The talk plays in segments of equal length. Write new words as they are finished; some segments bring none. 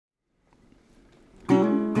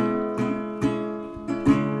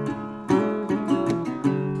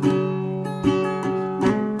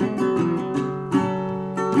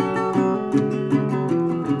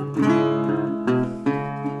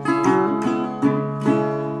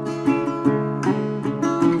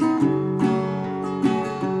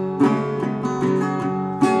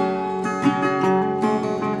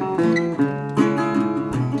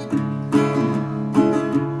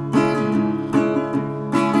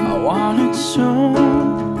want it soon,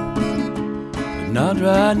 but not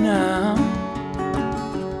right now.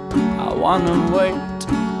 I wanna wait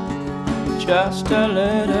just a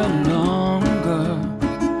little longer.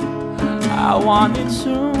 I want it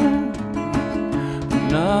soon, but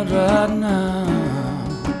not right now.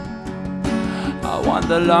 I want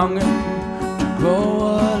the longing to grow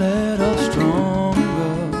a little stronger.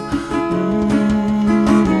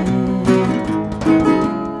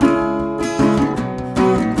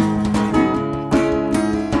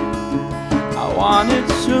 I want it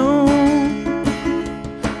soon,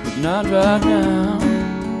 but not right now.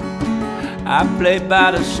 I play by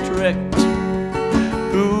the strict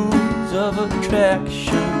rules of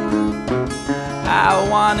attraction. I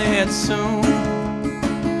want it soon,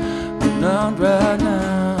 but not right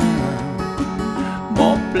now.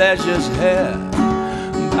 More pleasures had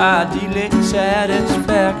by delayed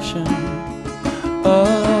satisfaction of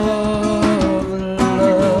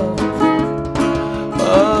love,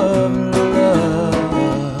 of love.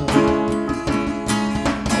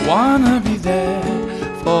 I wanna be there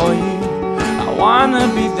for you, I wanna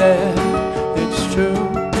be there, it's true,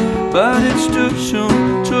 but it's too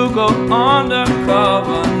soon to go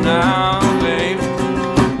undercover now, baby.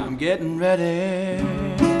 I'm getting ready.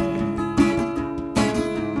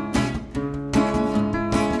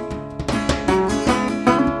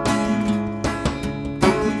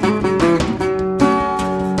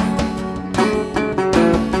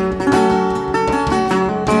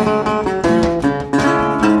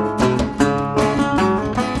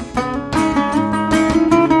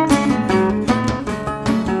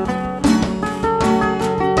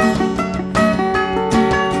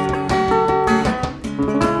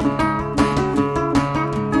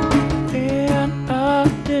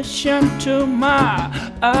 To my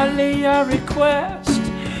earlier request,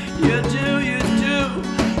 you do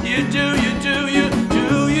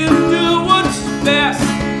what's best.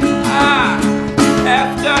 I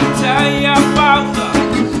have to tell you about the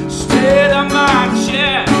state of my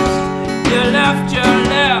chest.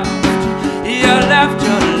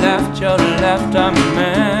 You left a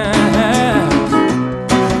mess,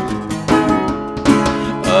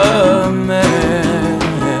 a mess.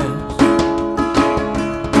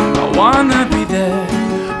 I wanna be there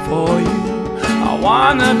for you, I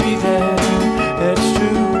wanna be there, it's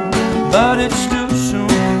true, but it's too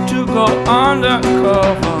soon to go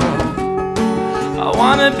undercover. I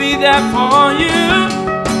wanna be there for you,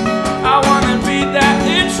 I wanna be there,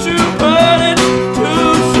 it's true, but it's too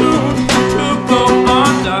soon to go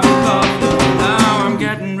undercover. Now I'm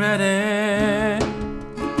getting ready.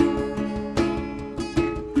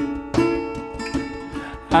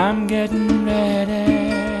 I'm getting ready.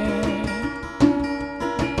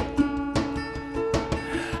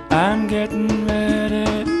 I'm getting ready.